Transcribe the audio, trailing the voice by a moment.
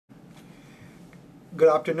Good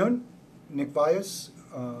afternoon. Nick Vyas,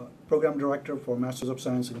 Program Director for Masters of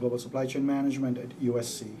Science in Global Supply Chain Management at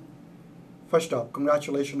USC. First up,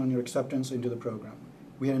 congratulations on your acceptance into the program.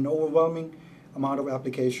 We had an overwhelming amount of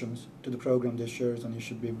applications to the program this year, and you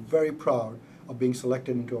should be very proud of being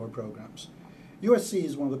selected into our programs. USC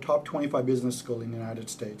is one of the top 25 business schools in the United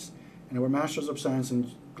States, and our Masters of Science in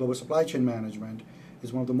Global Supply Chain Management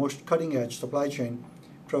is one of the most cutting-edge supply chain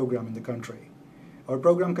program in the country. Our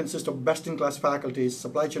program consists of best-in-class faculties,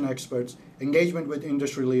 supply chain experts, engagement with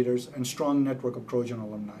industry leaders, and strong network of Trojan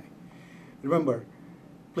alumni. Remember,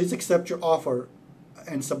 please accept your offer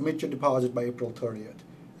and submit your deposit by April 30th.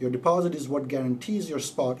 Your deposit is what guarantees your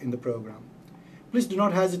spot in the program. Please do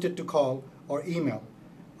not hesitate to call or email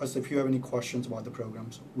us if you have any questions about the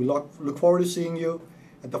programs. We look forward to seeing you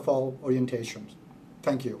at the fall orientations.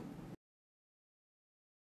 Thank you.